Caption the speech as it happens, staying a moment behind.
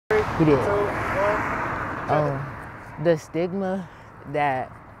He did. The stigma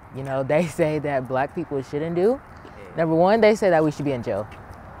that, you know, they say that black people shouldn't do. Number one, they say that we should be in jail.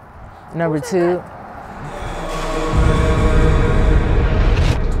 Number two,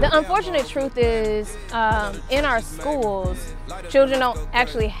 the unfortunate truth is, in our schools, children don't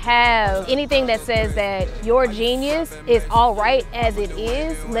actually have anything that says that your genius is all right as it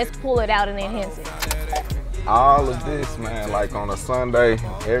is. Let's pull it out and enhance it. All of this, man, like on a Sunday,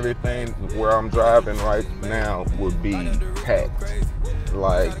 everything where I'm driving right now would be packed.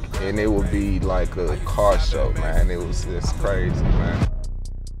 Like, and it would be like a car show, man. It was just crazy, man.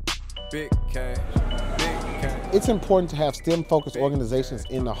 Big cash. It's important to have STEM-focused organizations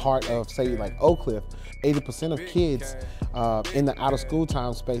in the heart of, say, like Oak Cliff. 80% of kids in the out-of-school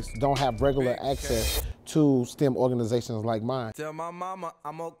time space don't have regular access to STEM organizations like mine. Tell my mama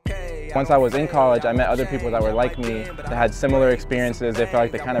I'm okay. Once I was in college, I met other people that were like me, that had similar experiences. They felt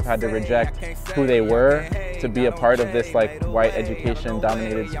like they kind of had to reject who they were to be a part of this like white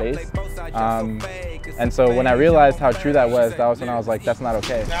education-dominated space. And so when I realized how true that was when I was like, that's not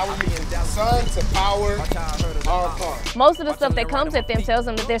okay. Now we're using sun to power our car. Most of the stuff that comes at them tells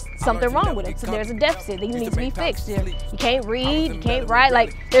them that there's something wrong with it. So there's a deficit that needs to be fixed. You can't read, you can't write.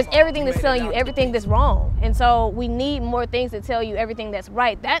 Like, there's everything that's telling you everything that's wrong. And so we need more things to tell you everything that's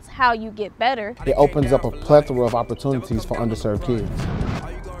right. That's how you get better. It opens up a plethora of opportunities for underserved kids.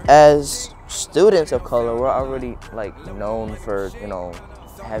 As students of color, we're already like known for, you know,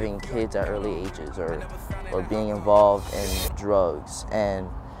 having kids at early ages or being involved in drugs, and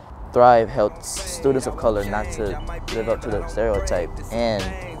Thrive helps students of color not to live up to the stereotype and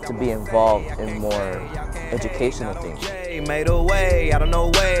to be involved in more educational things. Made a way, out of no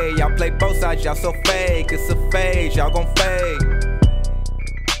way. Y'all play both sides, y'all so fake. It's a phase, y'all gon' fade.